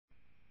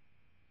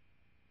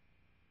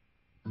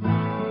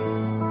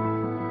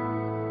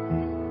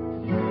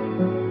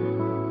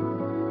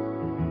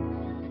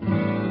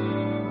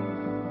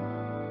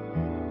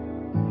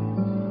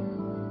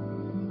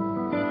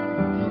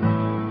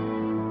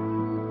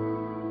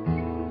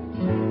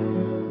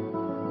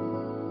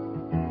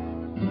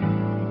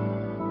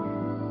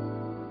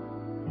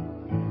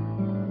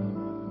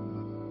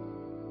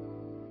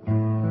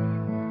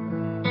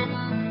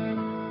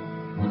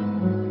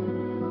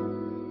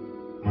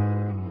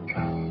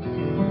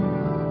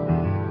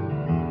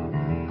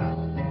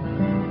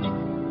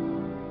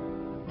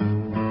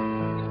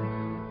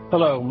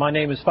Hello, my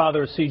name is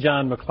Father C.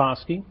 John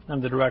McCloskey. I'm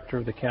the director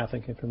of the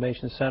Catholic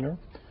Information Center,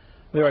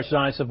 the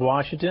Archdiocese of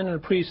Washington, and a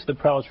priest of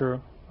the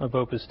Prelature of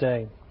Opus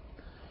Dei.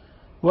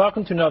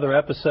 Welcome to another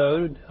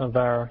episode of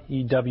our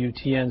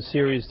EWTN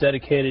series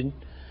dedicated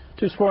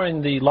to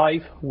exploring the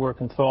life, work,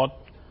 and thought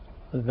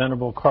of the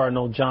Venerable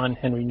Cardinal John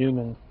Henry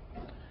Newman.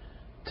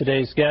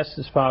 Today's guest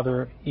is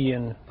Father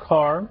Ian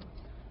Carr.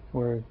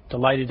 We're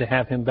delighted to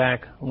have him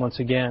back once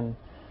again.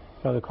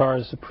 Father Carr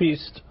is a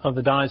priest of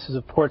the Diocese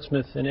of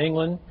Portsmouth in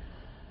England.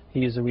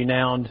 He is a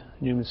renowned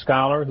Newman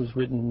scholar who's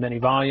written many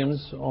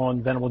volumes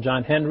on Venerable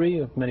John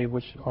Henry, many of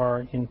which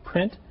are in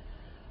print,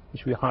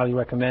 which we highly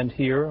recommend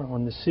here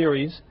on this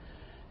series.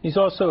 He's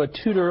also a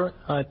tutor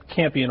at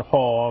Campion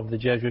Hall of the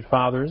Jesuit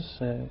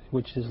Fathers,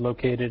 which is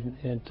located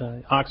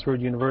at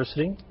Oxford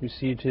University.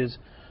 Received his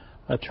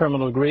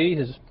terminal degree,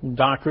 his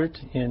doctorate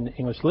in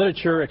English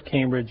literature at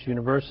Cambridge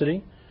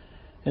University.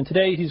 And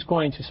today he's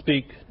going to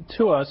speak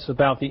to us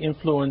about the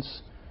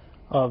influence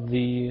of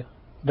the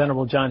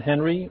Venerable John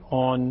Henry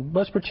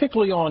most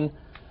particularly on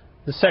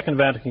the Second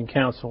Vatican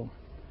Council.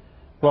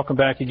 Welcome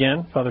back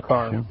again, Father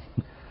Carr.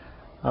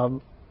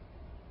 And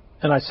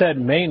I said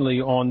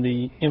mainly on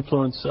the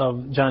influence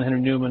of John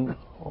Henry Newman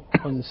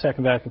on the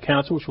Second Vatican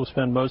Council, which we'll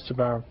spend most of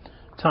our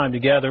time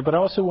together, but I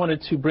also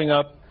wanted to bring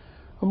up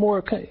a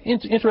more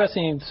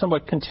interesting,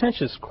 somewhat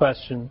contentious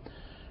question.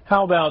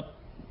 How about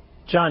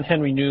John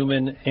Henry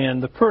Newman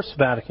and the First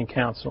Vatican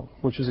Council,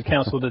 which was a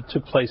council that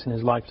took place in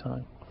his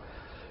lifetime?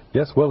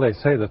 Yes, well, they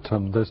say that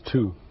those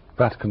two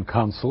Vatican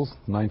councils,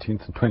 the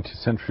 19th and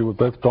 20th century, were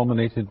both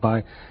dominated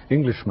by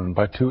Englishmen,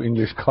 by two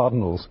English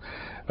cardinals,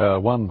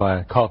 one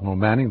by Cardinal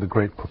Manning, the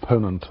great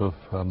proponent of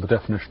the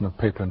definition of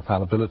papal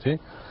infallibility,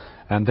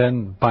 and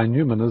then by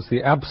Newman as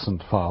the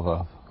absent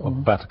father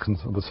of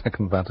the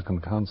Second Vatican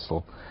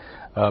Council.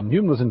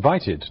 Newman was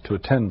invited to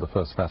attend the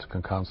First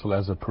Vatican Council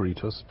as a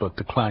peritus, but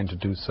declined to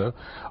do so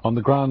on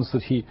the grounds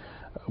that he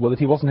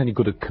wasn't any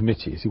good at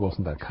committees. He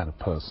wasn't that kind of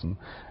person,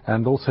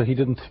 and also he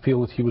didn't feel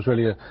that he was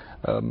really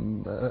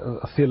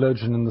a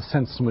theologian in the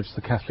sense in which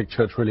the Catholic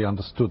Church really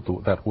understood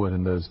that word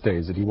in those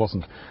days, that he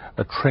wasn't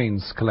a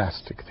trained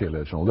scholastic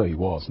theologian, although he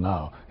was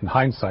now. In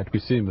hindsight, we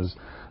see him as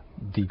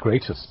the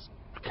greatest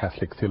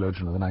Catholic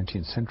theologian of the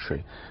 19th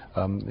century.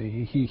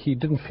 He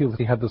didn't feel that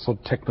he had the sort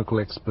of technical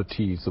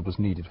expertise that was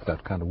needed for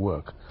that kind of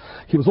work.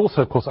 He was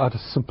also, of course, out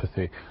of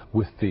sympathy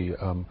with the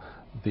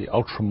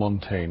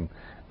ultramontane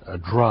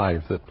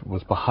drive that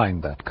was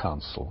behind that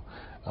council.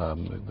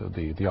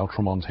 The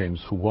ultramontanes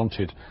who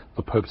wanted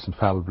the Pope's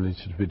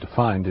infallibility to be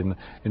defined in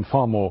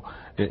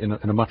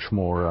a much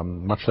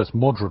less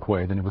moderate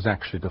way than it was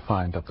actually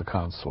defined at the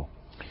council.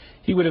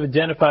 He would have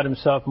identified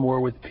himself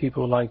more with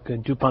people like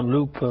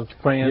Dupanloup of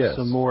France, yes.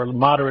 A more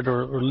moderate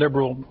or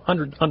liberal,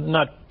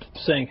 not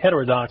saying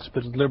heterodox,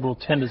 but liberal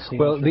tendency.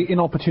 Well, the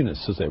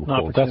inopportunists, as they were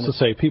called. That's to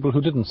say, people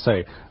who didn't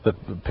say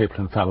that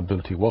papal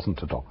infallibility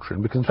wasn't a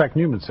doctrine, because in fact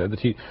Newman said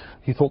that he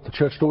thought the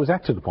Church had always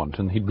acted upon it,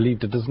 and he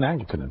believed it as an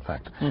Anglican, in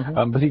fact.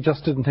 But he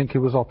just didn't think it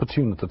was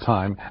opportune at the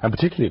time, and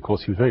particularly, of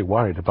course, he was very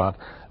worried about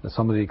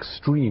some of the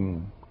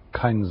extreme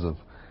kinds of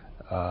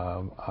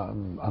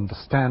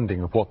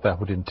understanding of what that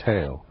would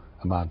entail.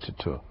 Amounted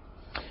to.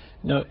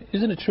 Now,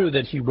 isn't it true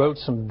that he wrote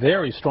some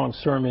very strong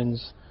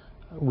sermons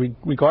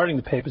regarding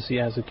the papacy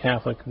as a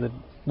Catholic that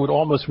would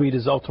almost read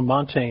as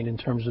ultramontane in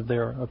terms of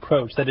their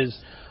approach? That is,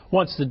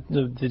 once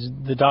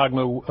the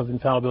dogma of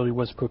infallibility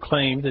was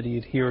proclaimed, that he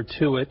adhered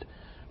to it,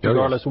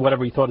 regardless of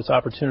whatever he thought its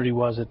opportunity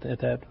was at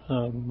that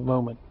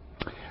moment.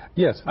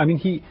 Yes, I mean,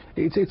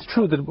 it's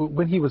true that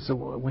when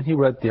he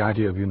wrote the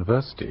idea of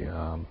university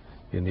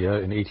in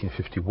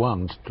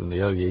 1851 in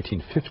the early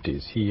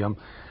 1850s,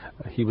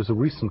 he was a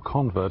recent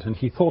convert, and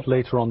he thought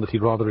later on that he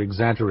rather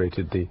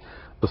exaggerated the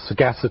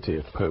sagacity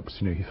of popes.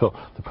 You know, he felt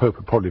the Pope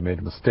had probably made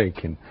a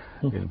mistake in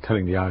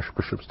telling the Irish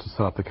bishops to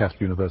start the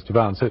Catholic University of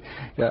Ireland. So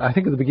I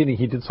think at the beginning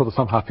he did sort of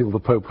somehow feel the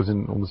Pope was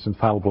almost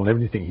infallible in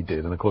everything he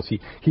did, and of course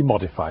he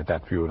modified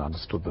that view and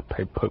understood that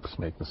popes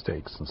make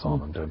mistakes and so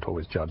on and don't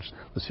always judge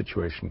the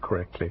situation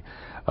correctly.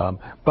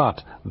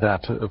 But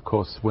that, of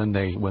course, when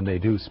they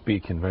do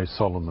speak in very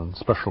solemn and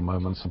special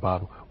moments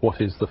about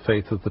what is the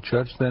faith of the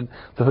Church, then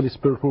the Holy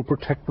Spirit will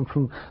protect them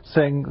from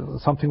saying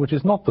something which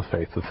is not the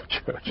faith of the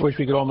Church. Which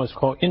we could almost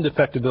call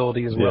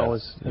indefectibility as well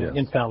as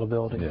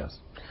infallibility. Yes.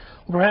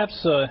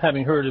 Perhaps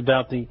having heard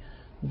about the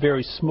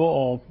very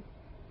small,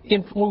 we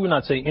would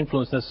not say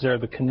influence necessarily,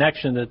 but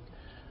connection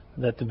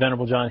that the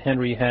Venerable John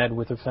Henry had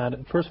with the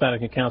First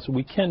Vatican Council,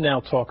 we can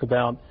now talk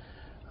about,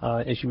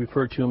 as you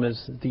referred to him,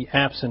 as the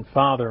absent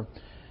father.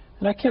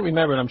 And I can't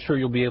remember, and I'm sure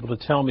you'll be able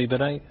to tell me,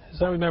 but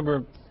as I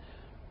remember,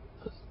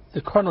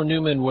 the Cardinal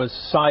Newman was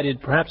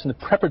cited perhaps in the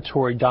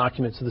preparatory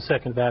documents of the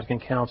Second Vatican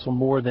Council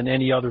more than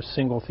any other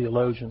single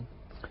theologian.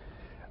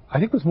 I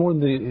think it was more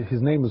in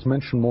his name was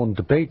mentioned more in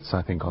debates,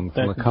 I think, on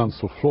the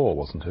council floor,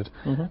 wasn't it?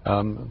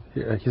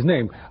 His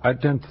name, I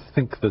don't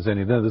think there's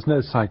no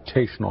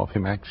citation of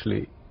him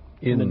actually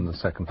in the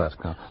Second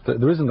Vatican.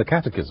 There is in the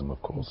Catechism,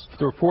 of course.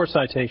 There are 4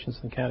 citations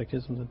in the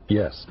Catechism.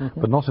 Yes,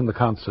 but not in the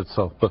Council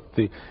itself. But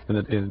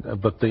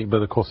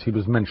of course he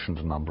was mentioned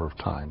a number of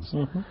times.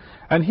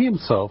 And he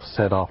himself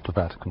said after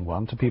Vatican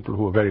I to people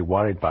who were very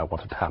worried by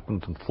what had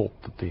happened and thought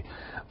that the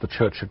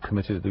Church had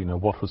committed,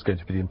 what was going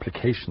to be the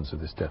implications of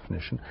this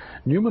definition.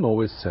 Newman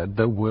always said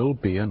there will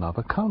be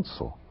another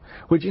council,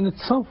 which in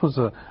itself was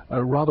a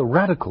rather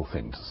radical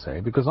thing to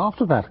say, because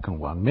after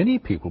Vatican I, many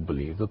people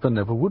believed that there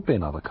never would be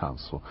another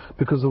council,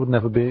 because there would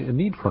never be a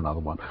need for another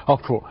one.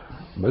 After all,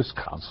 most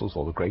councils,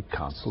 or the great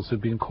councils,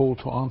 had been called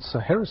to answer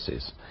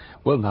heresies.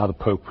 Well, now the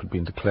Pope had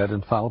been declared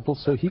infallible,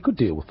 so he could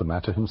deal with the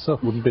matter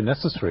himself. It wouldn't be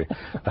necessary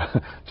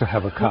to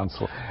have a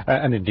council.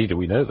 And indeed,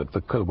 we know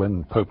that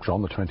when Pope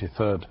John the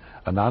 23rd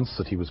announced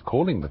that he was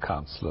calling the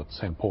council at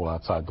St. Paul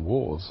outside the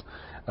walls,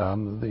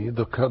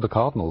 the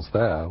cardinals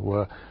there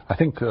were, I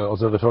think,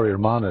 Osservatore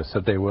Romano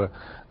said they were,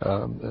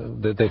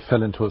 they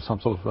fell into some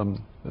sort of,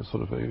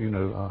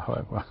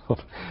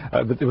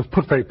 it was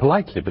put very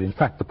politely, but in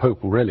fact the Pope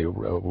really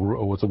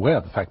was aware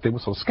of the fact they were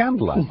sort of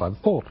scandalized by the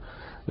thought.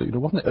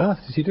 What on earth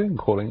is he doing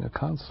calling a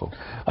council?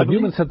 But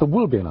Newman said there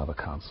will be another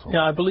council.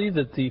 Yeah, I believe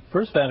that the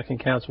First Vatican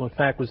Council, in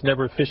fact, was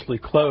never officially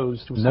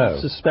closed. It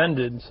was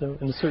suspended, so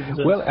in a certain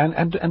sense. Well,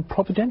 and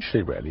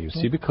providentially, really, you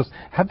see, because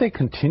had they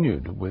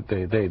continued with,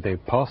 they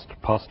passed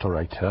Pastor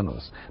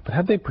Aeternus, but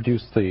had they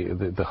produced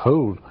the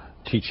whole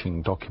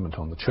teaching document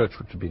on the Church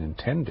which had been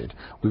intended,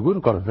 we would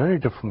have got a very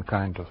different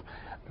kind of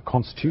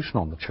constitution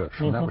on the Church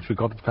from that which we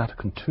got at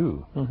Vatican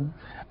II.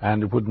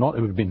 And it would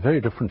have been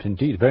very different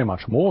indeed, very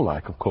much more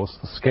like, of course,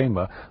 the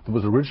schema that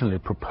was originally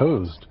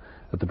proposed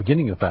at the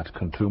beginning of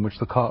Vatican II, which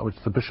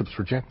the bishops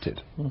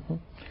rejected.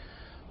 Well,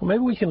 maybe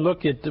we can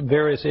look at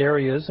various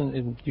areas,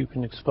 and you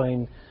can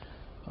explain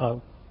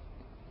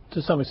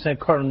to some extent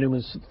Cardinal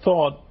Newman's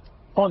thought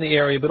on the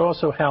area, but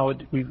also how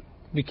it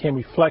became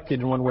reflected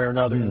in one way or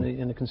another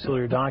in the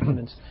conciliar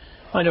documents.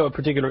 I know a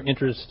particular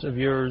interest of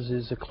yours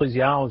is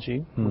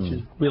ecclesiology,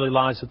 which really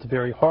lies at the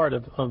very heart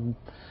of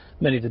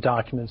many of the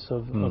documents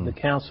of the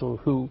Council.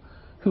 Who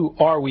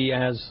are we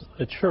as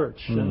a church?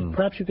 And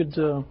perhaps you could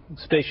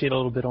expatiate a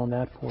little bit on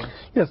that for us.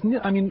 Yes,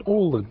 I mean,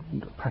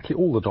 practically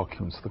all the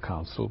documents of the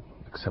Council,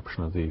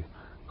 exception of the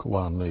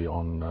one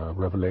on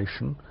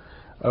Revelation,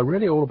 are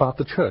really all about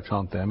the Church,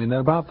 aren't they? I mean, they're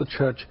about the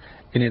Church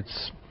in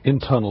its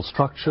internal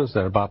structures.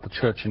 They're about the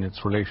Church in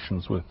its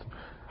relations with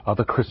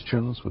other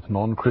Christians, with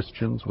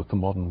non-Christians, with the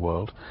modern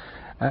world.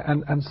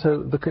 And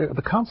so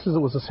the council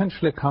was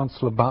essentially a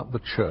council about the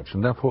Church,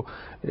 and therefore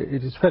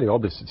it is fairly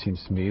obvious, it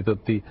seems to me,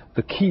 that the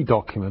key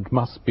document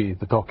must be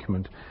the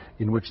document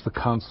in which the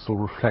council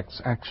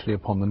reflects actually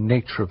upon the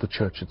nature of the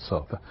Church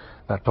itself,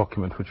 that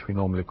document which we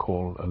normally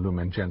call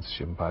Lumen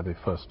Gentium by the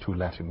first 2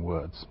 Latin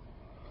words.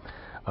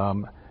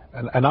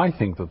 And I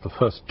think that the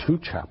first 2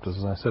 chapters,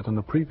 as I said in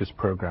the previous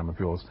program of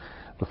yours,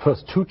 the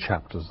first 2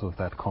 chapters of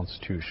that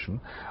Constitution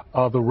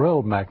are the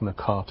real Magna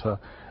Carta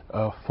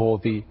for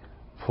the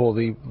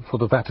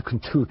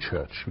Vatican II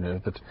Church,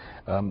 that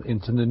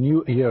into the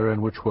new era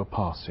in which we're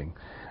passing.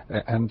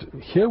 And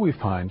here we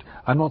find,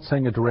 I'm not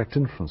saying a direct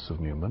influence of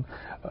Newman,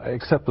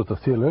 except that the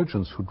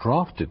theologians who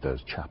drafted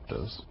those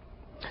chapters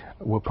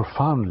were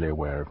profoundly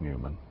aware of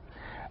Newman.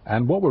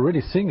 And what we're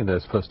really seeing in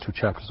those first 2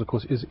 chapters, of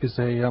course, is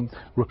a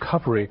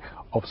recovery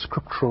of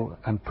scriptural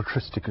and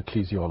patristic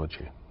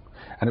ecclesiology.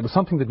 And it was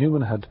something that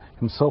Newman had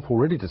himself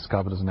already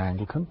discovered as an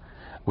Anglican,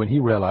 when he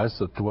realized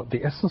that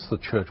the essence of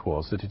the Church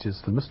was that it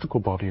is the mystical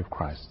body of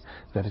Christ,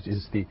 that it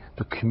is the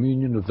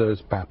communion of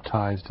those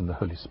baptized in the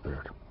Holy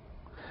Spirit.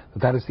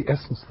 That is the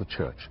essence of the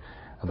Church.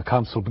 And the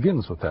Council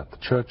begins with that, the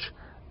Church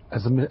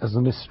as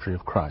a mystery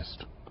of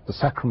Christ, the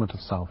sacrament of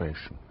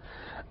salvation,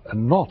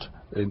 and not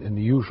in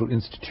the usual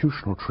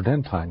institutional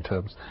Tridentine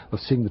terms of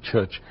seeing the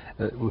Church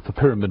with the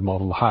pyramid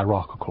model, the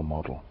hierarchical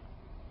model.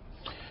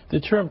 The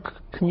term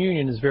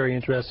communion is very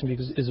interesting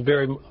because it's a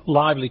very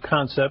lively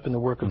concept in the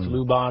work of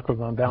Lubach or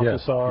von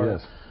Balthasar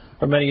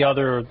or many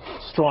other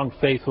strong,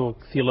 faithful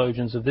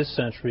theologians of this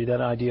century, that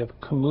idea of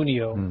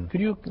communio.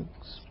 Could you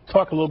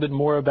talk a little bit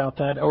more about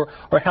that, or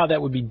how that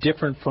would be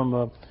different from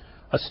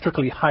a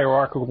strictly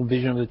hierarchical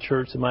vision of the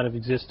Church that might have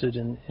existed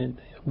in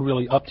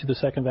really up to the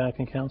Second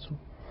Vatican Council?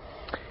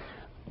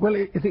 Well,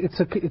 it's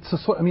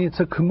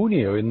a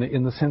communio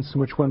in the sense in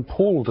which when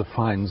Paul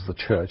defines the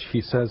Church, he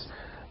says,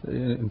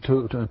 in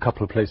a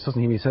couple of places,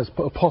 doesn't he? He says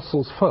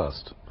apostles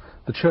first.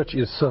 The Church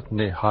is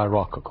certainly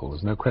hierarchical.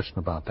 There's no question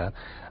about that.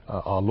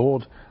 Our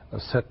Lord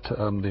set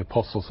the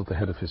apostles at the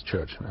head of his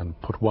Church and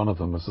put one of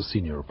them as the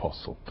senior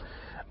apostle.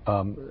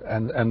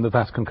 And the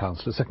Vatican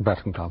Council, the Second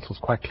Vatican Council, is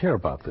quite clear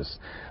about this.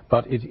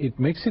 But it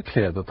makes it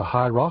clear that the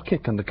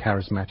hierarchic and the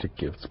charismatic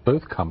gifts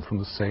both come from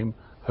the same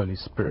Holy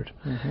Spirit.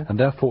 And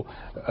therefore,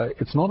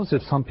 it's not as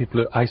if some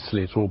people are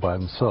isolated all by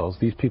themselves.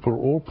 These people are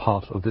all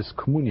part of this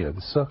communio,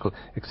 this circle,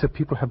 except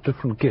people have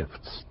different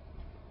gifts.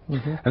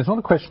 And it's not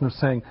a question of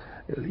saying,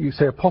 you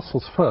say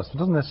apostles first. It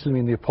doesn't necessarily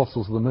mean the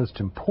apostles are the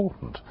most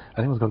important. I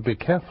think we've got to be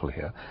careful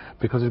here,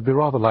 because it'd be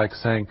rather like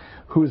saying,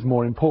 who is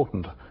more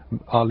important,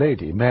 Our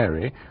Lady,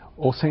 Mary,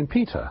 or St.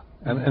 Peter?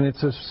 And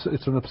it's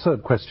an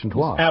absurd question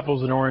to ask.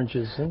 Apples and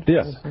oranges.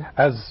 Yes,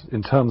 as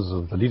in terms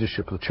of the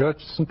leadership of the church,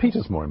 St.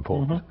 Peter's more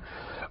important.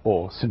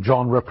 Or St.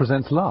 John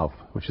represents love,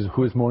 which is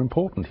who is more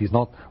important.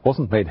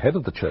 Wasn't made head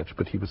of the church,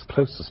 but he was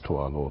closest to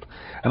our Lord.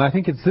 And I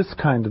think it's this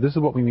is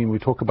what we mean when we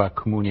talk about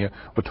communia.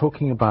 We're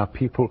talking about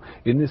people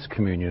in this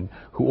communion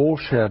who all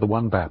share the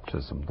one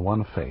baptism, the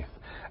one faith,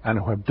 and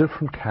who have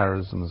different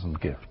charisms and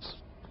gifts.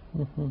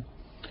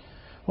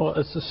 Well,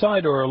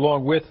 aside or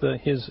along with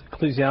his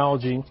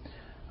ecclesiology,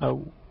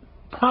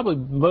 probably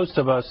most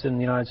of us in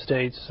the United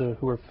States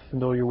who are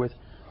familiar with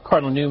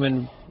Cardinal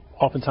Newman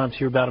oftentimes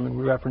hear about him in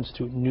reference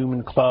to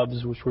Newman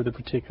clubs, which were the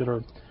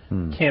particular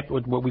camp,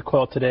 what we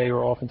call today,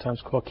 or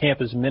oftentimes called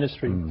campus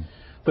ministry.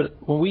 But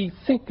when we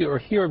think or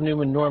hear of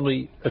Newman,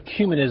 normally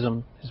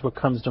ecumenism is what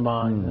comes to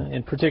mind,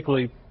 and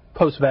particularly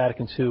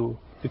post-Vatican II,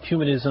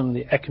 ecumenism,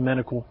 the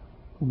ecumenical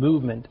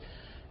movement,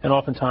 and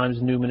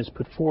oftentimes Newman is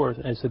put forth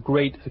as the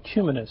great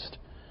ecumenist.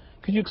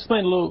 Could you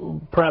explain a little,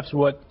 perhaps,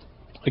 what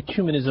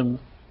ecumenism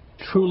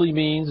truly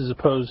means as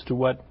opposed to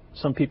what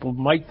some people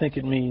might think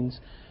it means,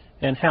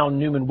 and how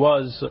Newman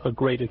was a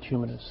great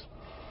ecumenist?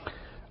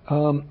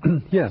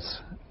 Yes,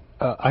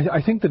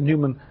 I think that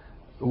Newman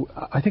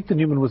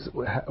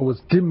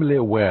was dimly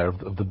aware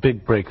of the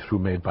big breakthrough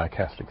made by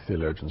Catholic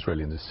theologians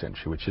really in this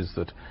century, which is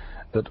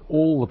that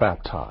all the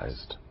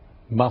baptized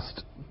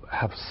must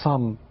have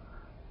some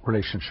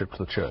relationship to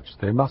the church.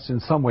 They must in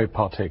some way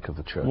partake of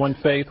the church. One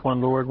faith, one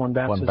Lord, one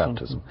baptism. One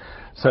baptism.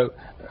 So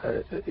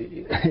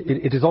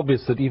it is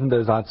obvious that even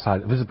those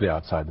visibly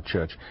outside the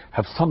church,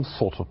 have some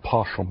sort of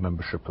partial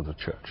membership of the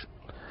church.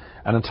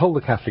 And until the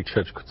Catholic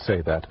Church could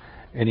say that,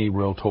 any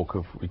real talk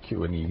of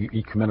any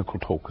ecumenical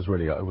talk was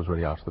really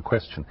out of the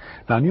question.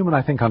 Now Newman,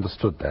 I think,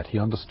 understood that. He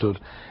understood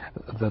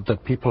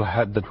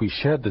that we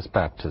shared this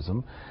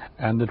baptism,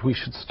 and that we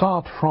should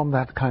start from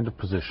that kind of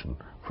position,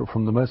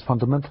 from the most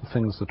fundamental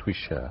things that we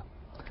share.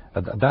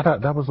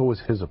 That was always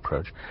his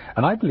approach.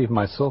 And I believe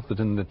myself that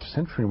in the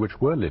century in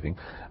which we're living,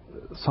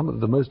 some of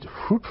the most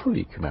fruitful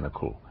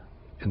ecumenical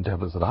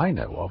endeavors that I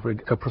know of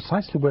are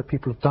precisely where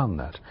people have done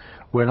that.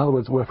 Where, in other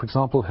words, where, for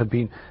example, have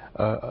been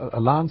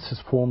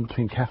alliances formed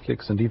between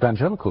Catholics and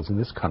evangelicals in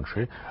this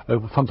country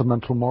over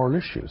fundamental moral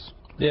issues.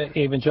 Yeah,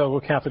 evangelical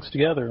Catholics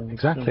together.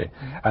 Exactly.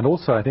 And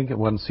also, I think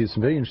one sees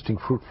some very interesting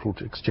fruitful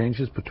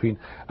exchanges between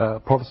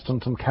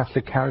Protestant and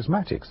Catholic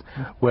charismatics,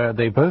 where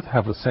they both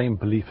have the same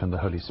belief in the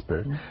Holy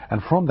Spirit,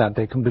 and from that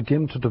they can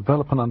begin to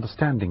develop an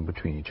understanding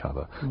between each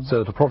other.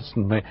 So the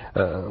Protestant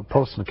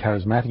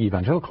charismatic,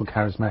 evangelical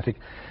charismatic,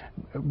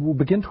 will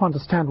begin to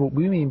understand what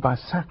we mean by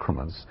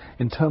sacraments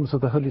in terms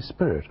of the Holy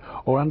Spirit,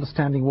 or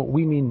understanding what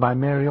we mean by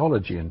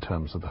Mariology in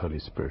terms of the Holy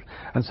Spirit.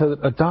 And so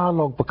that a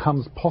dialogue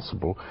becomes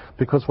possible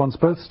because one's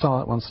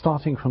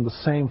starting from the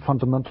same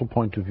fundamental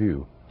point of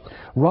view,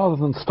 rather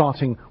than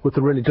starting with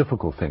the really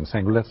difficult things,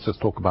 saying, well, let's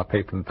just talk about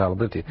papal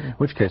infallibility, in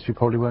which case we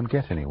probably won't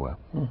get anywhere.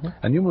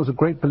 And Newman was a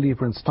great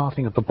believer in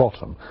starting at the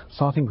bottom,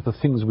 starting with the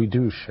things we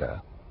do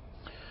share.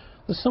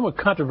 The somewhat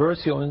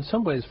controversial, in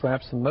some ways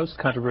perhaps the most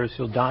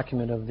controversial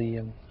document of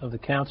the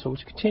Council,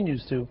 which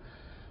continues to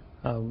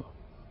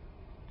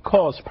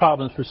cause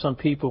problems for some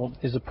people,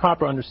 is a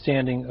proper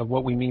understanding of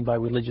what we mean by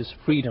religious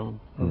freedom,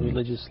 or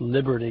religious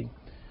liberty.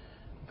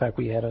 In fact,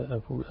 we had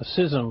a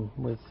schism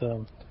with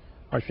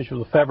Archbishop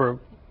Lefebvre,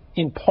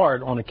 in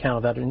part on account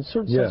of that. In a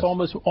certain sense,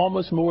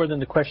 almost more than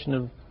the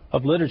question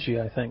of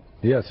liturgy, I think.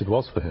 Yes, it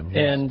was for him. Yes.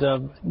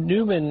 And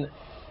Newman,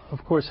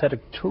 of course, had a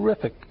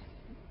terrific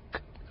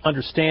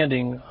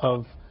understanding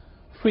of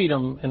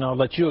freedom, and I'll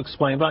let you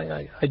explain, but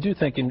I do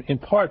think in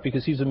part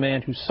because he's a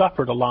man who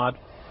suffered a lot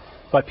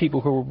by people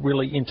who were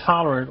really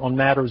intolerant on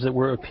matters that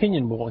were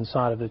opinionable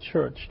inside of the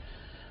church.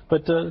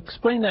 But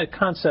explain that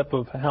concept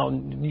of how,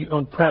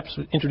 perhaps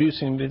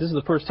introducing, this is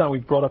the first time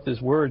we've brought up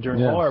this word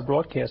during all our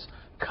broadcasts,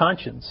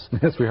 conscience.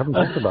 Yes, we haven't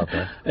talked about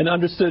that. And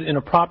understood in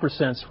a proper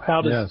sense,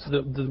 how does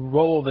the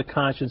role of the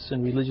conscience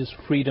in religious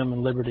freedom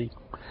and liberty?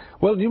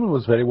 Well, Newman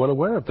was very well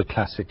aware of the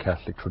classic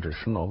Catholic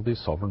tradition of the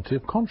sovereignty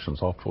of conscience.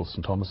 After all,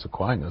 St. Thomas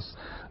Aquinas,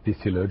 the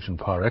theologian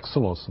par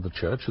excellence of the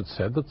Church, had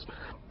said that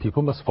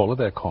people must follow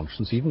their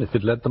conscience, even if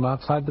it led them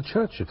outside the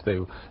Church. If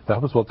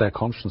that was what their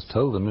conscience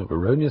told them,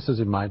 erroneous as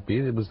it might be,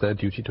 it was their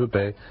duty to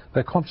obey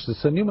their conscience.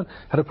 So Newman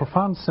had a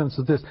profound sense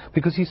of this,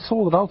 because he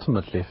saw that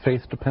ultimately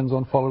faith depends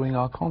on following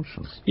our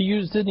conscience.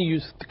 Didn't he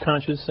use the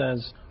conscience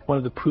as one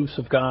of the proofs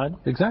of God?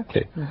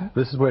 Exactly.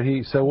 This is where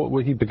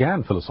he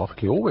began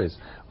philosophically always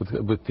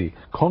with the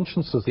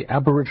conscience as the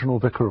aboriginal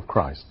vicar of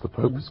Christ. The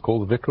Pope is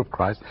called the vicar of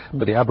Christ,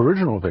 but the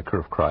aboriginal vicar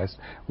of Christ,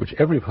 which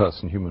every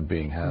human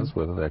being has,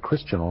 whether they're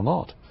Christian or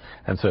not.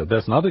 And so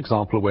there's another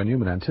example where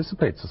Newman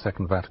anticipates the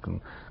Second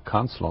Vatican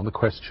Council on the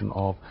question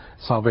of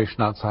salvation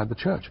outside the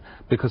Church.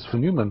 Because for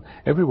Newman,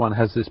 everyone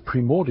has this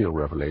primordial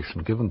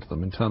revelation given to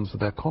them in terms of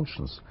their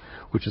conscience,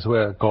 which is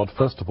where God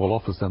first of all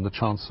offers them the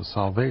chance of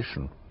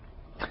salvation.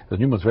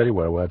 Newman was very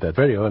well aware of that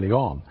very early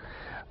on.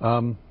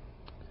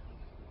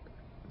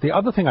 The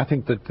other thing I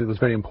think that was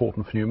very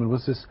important for Newman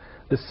was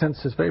this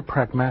sense, this very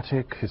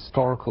pragmatic,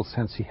 historical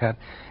sense he had.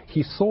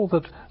 He saw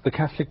that the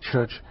Catholic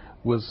Church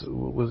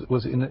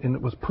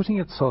was putting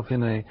itself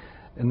in a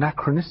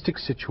anachronistic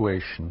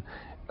situation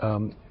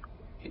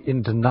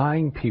in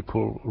denying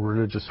people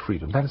religious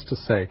freedom. That is to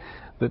say,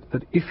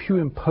 that if you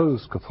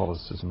impose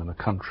Catholicism in a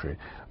country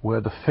where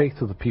the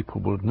faith of the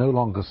people were no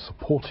longer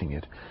supporting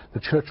it, the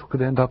Church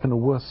could end up in a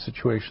worse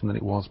situation than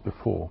it was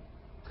before.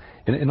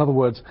 In other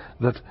words,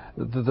 that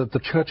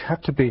the Church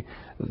had to be,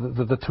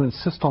 to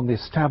insist on the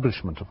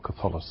establishment of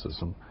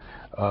Catholicism,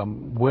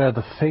 where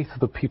the faith of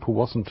the people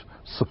wasn't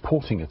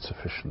supporting it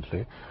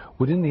sufficiently,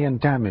 would in the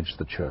end damage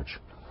the Church.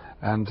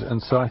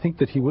 And so I think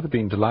that he would have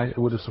been delighted,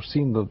 would have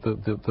seen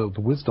the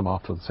wisdom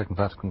after the Second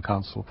Vatican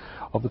Council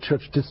of the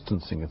Church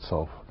distancing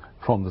itself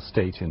from the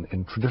state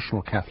in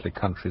traditional Catholic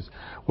countries,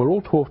 where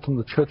all too often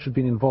the Church had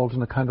been involved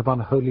in a kind of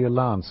unholy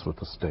alliance with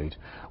the state,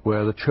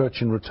 where the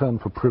Church, in return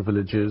for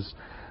privileges,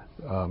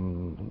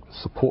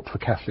 support for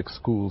Catholic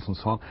schools and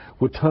so on,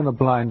 would turn a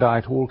blind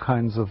eye to all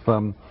kinds of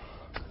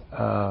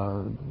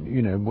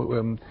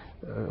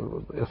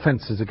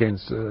offences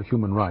against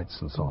human rights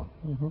and so on.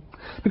 Mm-hmm.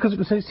 Because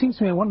it seems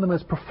to me one of the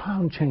most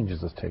profound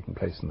changes that's taken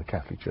place in the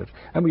Catholic Church,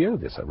 and we owe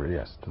this, I really,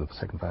 yes, to the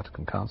Second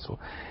Vatican Council,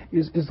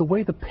 is the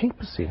way the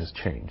papacy has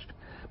changed.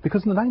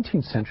 Because in the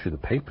 19th century, the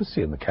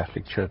papacy in the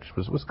Catholic Church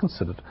was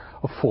considered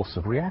a force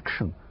of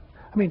reaction.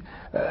 I mean,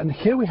 and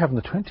here we have in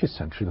the 20th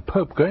century the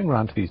Pope going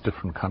around to these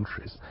different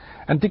countries,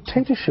 and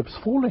dictatorships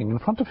falling in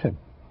front of him.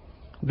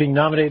 Being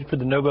nominated for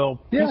the Nobel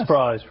Peace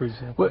Prize, for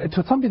example. Well,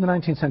 to somebody in the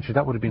 19th century,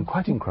 that would have been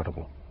quite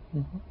incredible.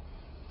 Mm-hmm.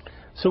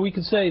 So we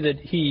could say that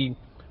he,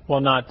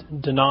 while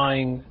not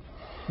denying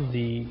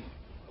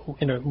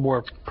in a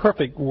more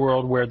perfect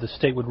world where the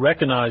state would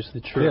recognize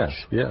the Church,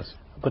 yes.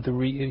 But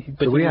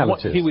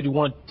he would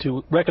want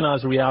to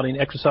recognize the reality and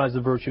exercise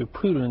the virtue of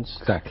prudence,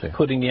 exactly,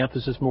 putting the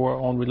emphasis more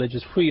on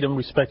religious freedom,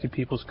 respecting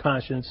people's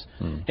conscience,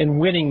 and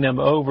winning them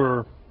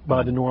over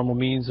by the normal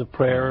means of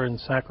prayer and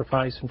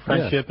sacrifice and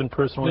friendship and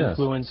personal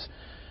influence.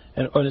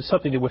 And it's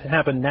something that would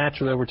happen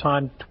naturally over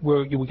time,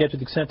 where you would get to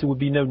the extent there would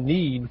be no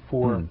need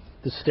for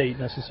the state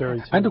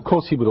necessarily. And of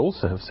course he would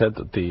also have said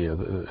that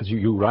as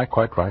you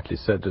quite rightly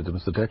said, that it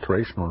was the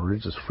Declaration on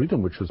Religious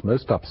Freedom which was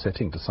most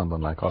upsetting to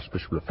someone like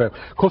Archbishop Lefebvre.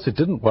 Of course it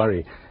didn't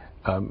worry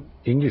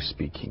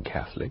English-speaking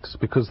Catholics,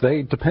 because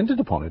they depended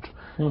upon it.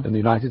 In the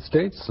United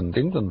States and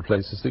England,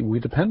 places that we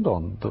depend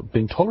on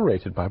being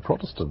tolerated by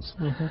Protestants.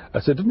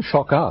 So it didn't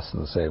shock us in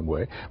the same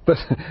way, but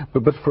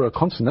for a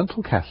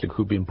continental Catholic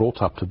who'd been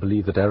brought up to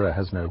believe that error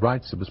has no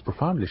rights, it was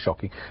profoundly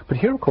shocking. But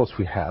here, of course,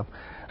 we have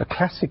a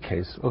classic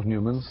case of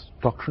Newman's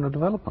doctrine of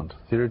development,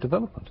 theory of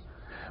development.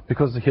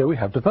 Because here we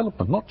have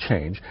development, not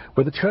change,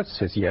 where the Church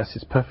says, yes,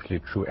 it's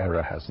perfectly true,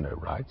 error has no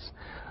rights,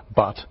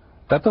 but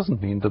that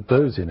doesn't mean that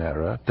those in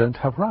error don't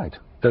have rights.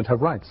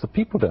 The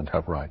people don't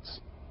have rights.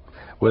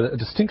 Where a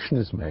distinction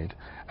is made,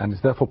 and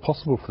it's therefore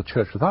possible for the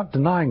Church, without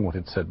denying what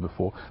it said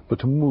before, but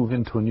to move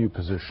into a new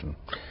position.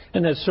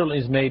 And that certainly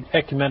has made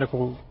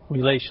ecumenical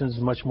relations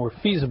much more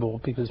feasible,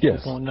 because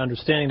people, in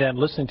understanding that and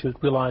listening to it,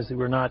 realize that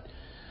we're not,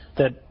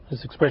 that,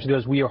 as the expression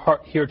goes, we are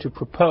here to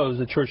propose.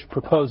 The Church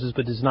proposes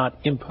but does not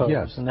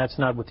impose, and that's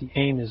not what the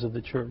aim is of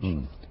the Church.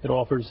 It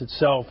offers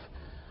itself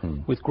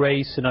with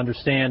grace and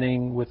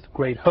understanding, with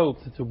great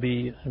hope that there will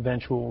be an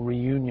eventual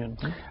reunion.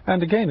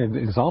 And again, an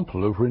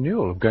example of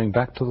renewal, of going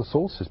back to the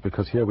sources,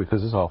 because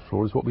this, after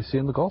all, is what we see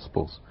in the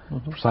Gospels.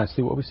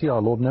 Precisely what we see.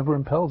 Our Lord never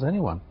impels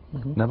anyone,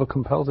 never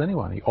compels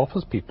anyone. He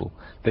offers people.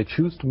 They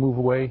choose to move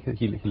away,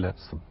 He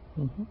lets them.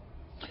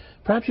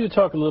 Perhaps you could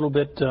talk a little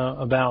bit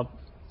about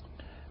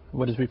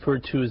what is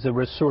referred to as the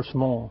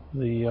ressourcement,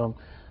 the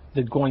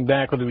going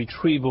back or the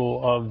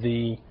retrieval of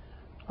the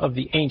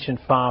ancient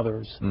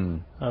fathers.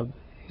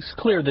 It's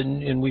clear that,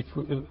 and we've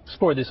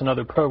explored this in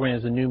other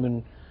programs, that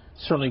Newman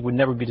certainly would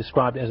never be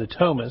described as a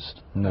Thomist.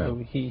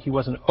 No. He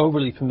wasn't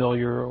overly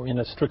familiar in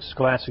a strict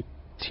scholastic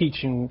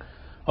teaching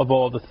of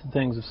all the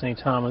things of St.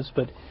 Thomas,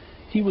 but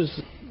he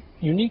was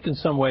unique in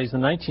some ways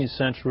in the 19th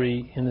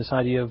century in this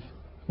idea of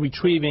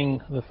retrieving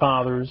the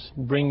fathers,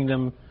 bringing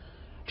them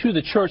to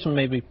the Church, and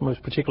maybe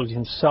most particularly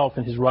himself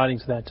in his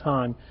writings at that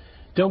time.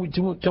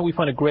 Don't we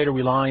find a greater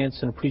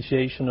reliance and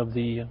appreciation of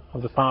the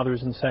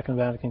fathers in the Second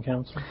Vatican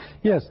Council?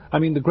 Yes. I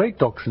mean, the great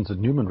doctrines that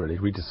Newman really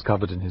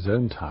rediscovered in his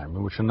own time,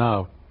 which are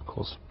now, of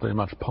course, very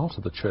much part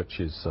of the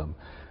Church's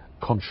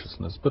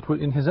consciousness, but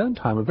in his own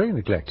time are very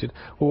neglected.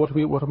 Well,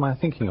 what am I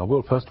thinking of?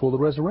 Well, first of all, the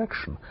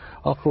resurrection.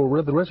 After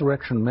all, the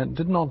resurrection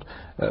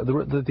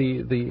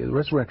the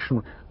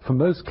resurrection for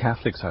most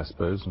Catholics, I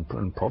suppose,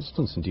 and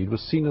Protestants indeed, was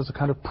seen as a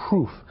kind of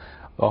proof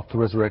after the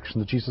resurrection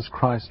that Jesus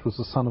Christ was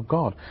the Son of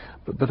God.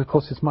 But of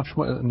course it's much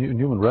more,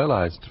 Newman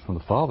realized from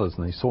the Fathers,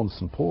 and he saw in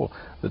St. Paul,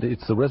 that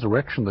it's the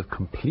resurrection that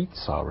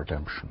completes our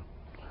redemption.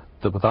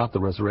 That without the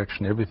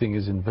resurrection everything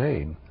is in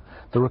vain.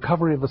 The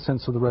recovery of a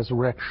sense of the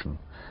resurrection,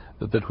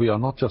 that we are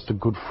not just a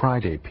Good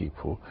Friday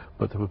people,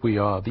 but that we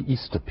are the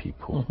Easter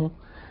people.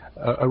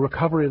 A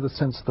recovery of the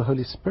sense of the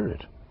Holy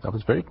Spirit. That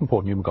was very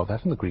important. Newman got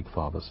that in the Greek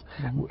Fathers.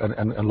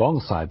 And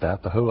alongside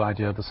that, the whole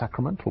idea of the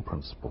sacramental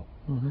principle.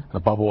 And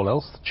above all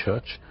else, the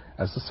Church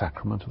as the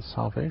sacrament of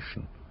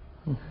salvation.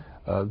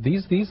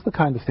 These are the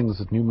kind of things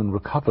that Newman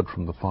recovered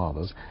from the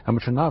Fathers, and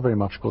which are now very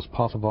much, of course,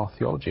 part of our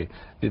theology.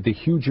 The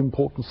huge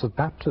importance of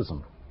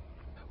baptism.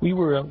 We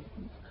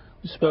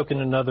spoke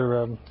in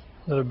another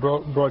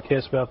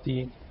broadcast about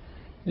the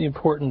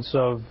importance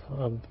of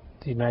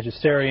the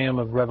magisterium,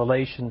 of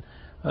Revelation.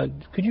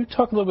 Could you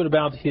talk a little bit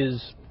about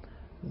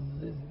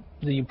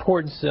the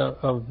importance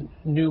of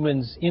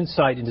Newman's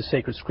insight into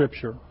sacred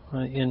Scripture,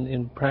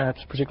 in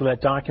perhaps particularly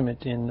that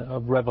document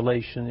of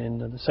Revelation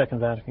in the Second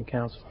Vatican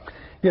Council?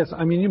 Yes,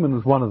 I mean, Newman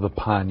was one of the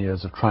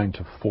pioneers of trying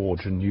to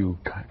forge a new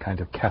kind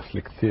of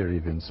Catholic theory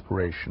of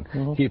inspiration.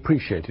 Mm-hmm. He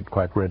appreciated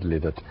quite readily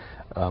that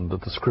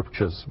the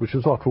Scriptures, which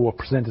was after all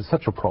presented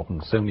such a problem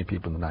to so many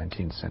people in the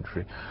 19th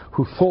century,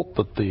 who thought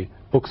that the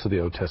books of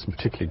the Old Testament,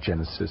 particularly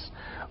Genesis,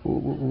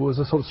 was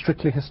a sort of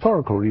strictly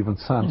historical or even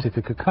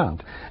scientific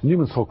account.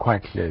 Newman saw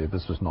quite clearly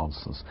this was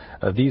nonsense.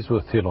 These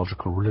were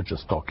theological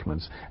religious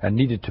documents and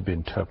needed to be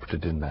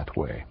interpreted in that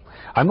way.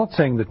 I'm not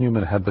saying that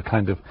Newman had the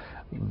kind of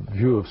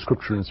view of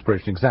scriptural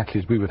inspiration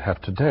exactly as we would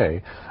have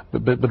today,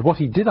 but what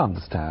he did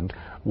understand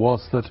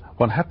was that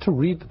one had to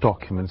read the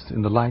documents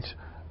in the light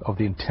of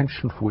the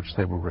intention for which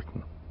they were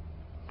written,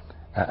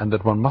 and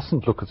that one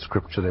mustn't look at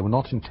Scripture. They were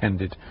not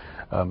intended.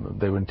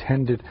 They were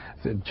intended.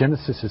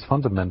 Genesis is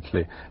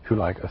fundamentally, if you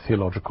like, a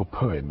theological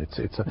poem.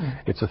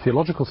 It's a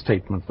theological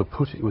statement, but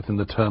put within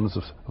the terms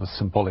of a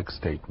symbolic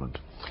statement.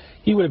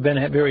 He would have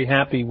been very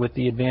happy with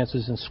the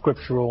advances in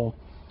scriptural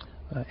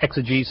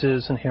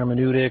exegesis and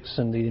hermeneutics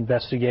and the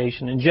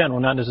investigation in general,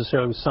 not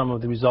necessarily with some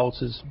of the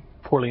results as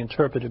poorly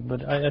interpreted,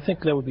 but I think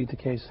that would be the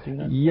case, do you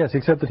know? Yes,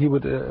 except that he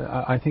would,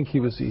 I think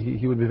he would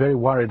be very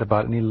worried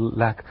about any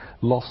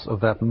loss of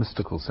that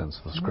mystical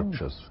sense of the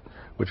Scriptures,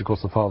 which of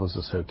course the Fathers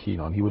are so keen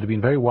on. He would have been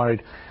very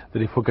worried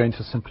that if we're going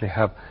to simply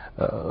have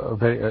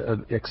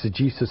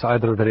exegesis,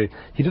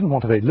 he didn't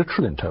want a very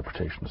literal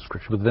interpretation of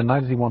Scripture, but then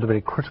neither did he want a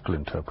very critical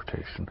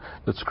interpretation,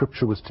 that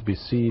Scripture was to be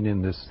seen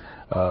in this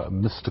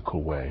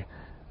mystical way.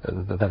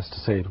 That is to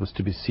say, it was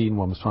to be seen,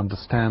 one was to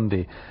understand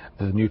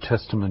the New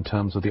Testament in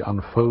terms of the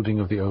unfolding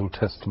of the Old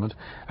Testament,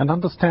 and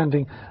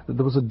understanding that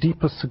there was a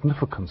deeper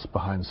significance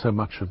behind so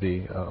much of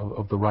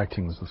the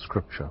writings of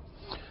Scripture.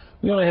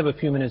 We only have a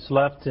few minutes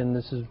left, and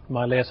this is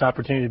my last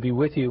opportunity to be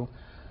with you.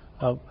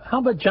 How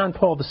about John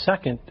Paul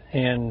II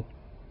and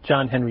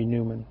John Henry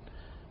Newman?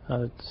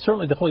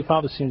 Certainly the Holy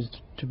Father seems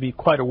to be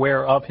quite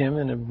aware of him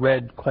and have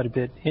read quite a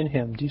bit in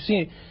him. Do you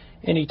see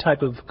any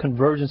type of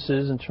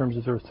convergences in terms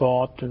of their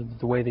thought or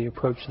the way they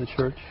approach the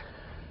Church?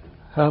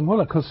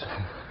 Well, of course,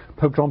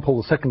 Pope John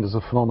Paul II is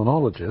a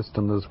phenomenologist,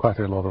 and there's quite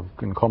a lot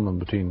in common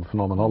between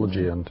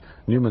phenomenology and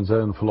Newman's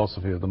own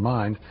philosophy of the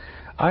mind.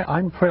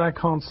 I'm afraid I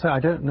can't say. I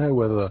don't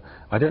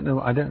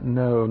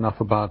know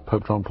enough about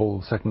Pope John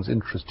Paul II's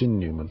interest in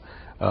Newman.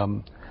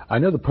 I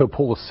know that Pope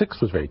Paul VI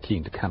was very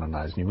keen to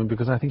canonize Newman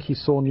because I think he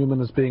saw Newman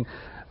as being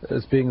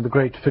the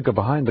great figure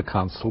behind the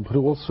council, but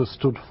who also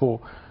stood for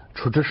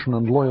tradition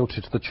and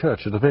loyalty to the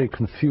Church at a very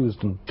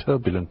confused and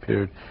turbulent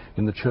period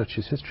in the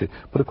Church's history.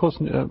 But of course,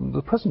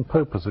 the present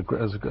Pope, as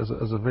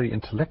a very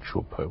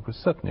intellectual Pope,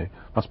 certainly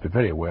must be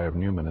very aware of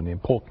Newman and the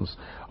importance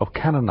of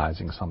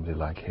canonizing somebody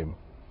like him.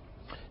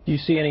 Do you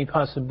see any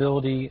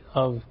possibility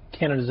of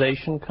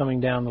canonization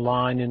coming down the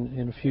line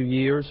in a few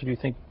years? Or do you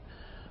think,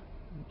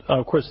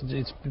 of course,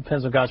 it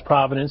depends on God's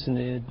providence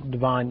and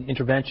divine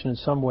intervention in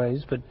some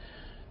ways, but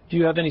do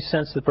you have any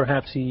sense that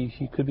perhaps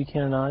he could be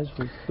canonized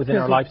within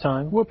our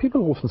lifetime? Well,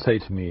 people often say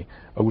to me,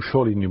 oh,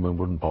 surely Newman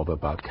wouldn't bother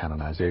about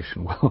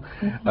canonization. Well,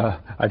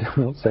 I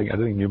don't think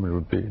Newman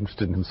would be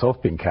interested in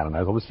himself being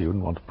canonized. Obviously, he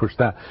wouldn't want to push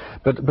that.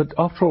 But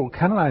after all,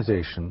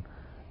 canonization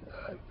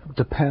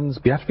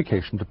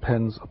beatification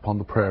depends upon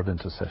the prayer of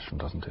intercession,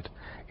 doesn't it?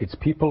 It's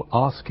people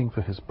asking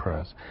for his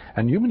prayers.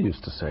 And Newman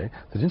used to say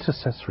that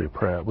intercessory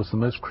prayer was the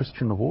most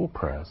Christian of all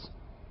prayers.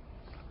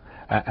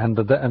 And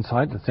so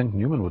I think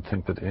Newman would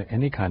think that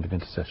any kind of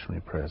intercessory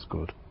prayer is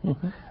good.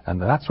 Mm-hmm.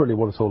 And that's really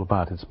what it's all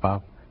about. It's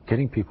about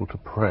getting people to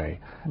pray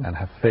and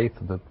have faith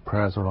that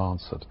prayers are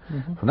answered.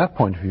 Mm-hmm. From that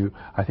point of view,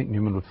 I think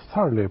Newman would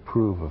thoroughly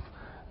approve of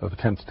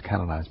attempts to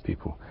canonize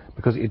people,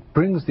 because it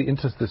brings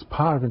this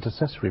power of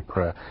intercessory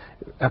prayer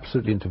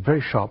absolutely into very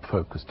sharp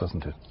focus,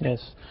 doesn't it?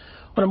 Yes.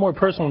 On a more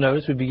personal note,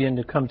 as we begin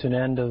to come to an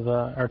end of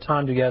our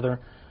time together,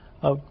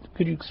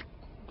 could you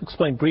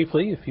explain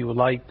briefly, if you would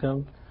like,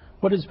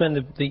 what has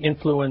been the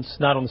influence,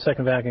 not on the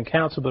Second Vatican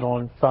Council, but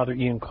on Father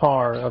Ian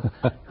Carr,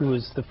 who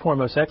is the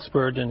foremost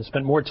expert and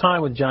spent more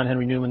time with John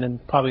Henry Newman than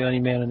probably any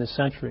man in this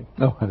century?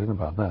 Oh, I didn't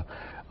know about that.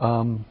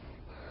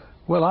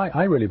 Well,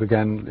 I really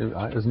began,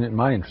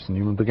 my interest in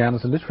Newman began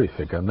as a literary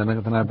figure, and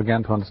then I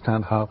began to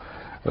understand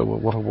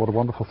what a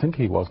wonderful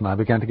thinker he was, and I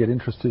began to get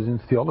interested in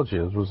theology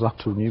as a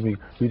result of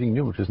reading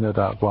Newman, which is no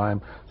doubt why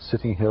I'm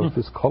sitting here with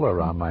this collar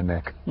around my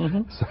neck.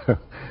 Mm-hmm.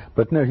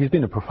 But no, he's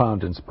been a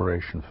profound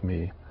inspiration for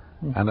me.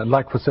 And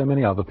like for so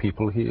many other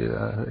people,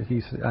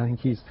 I think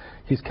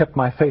he's kept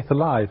my faith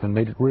alive and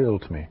made it real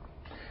to me.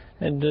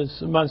 And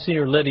as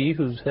Monsignor Liddy,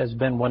 who has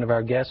been one of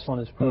our guests on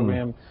this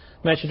program,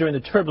 mentioned, during the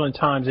turbulent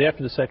times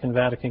after the Second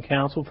Vatican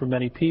Council, for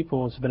many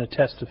people, it's been a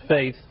test of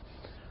faith.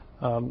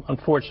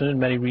 unfortunate in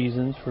many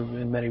reasons,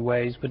 in many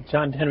ways, but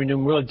John Henry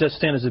Newman really does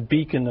stand as a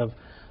beacon of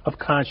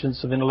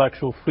conscience, of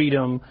intellectual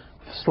freedom,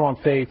 strong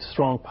faith,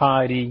 strong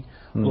piety,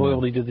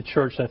 loyalty to the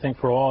church, I think,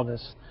 for all of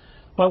us.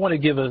 Well, I want to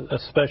give a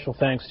special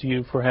thanks to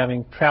you for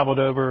having traveled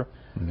over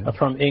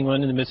from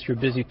England in the midst of your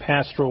busy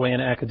pastoral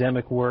and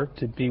academic work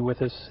to be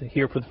with us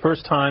here for the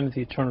first time at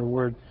the Eternal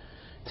Word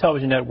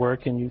Television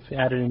Network, and you've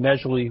added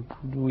immeasurably,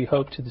 we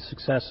hope, to the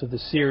success of the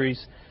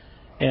series,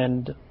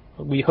 and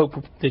we hope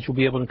that you'll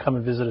be able to come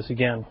and visit us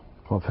again.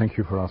 Well, thank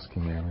you for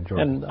asking me. I enjoyed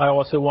it. And I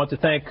also want to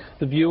thank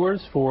the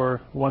viewers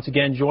for once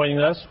again joining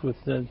us with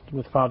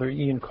Father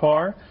Ian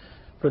Carr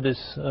for this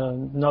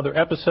another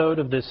episode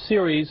of this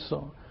series,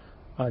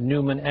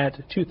 Newman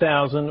at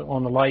 2000,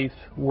 on the life,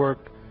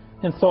 work,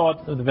 and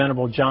thought of the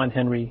Venerable John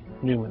Henry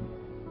Newman.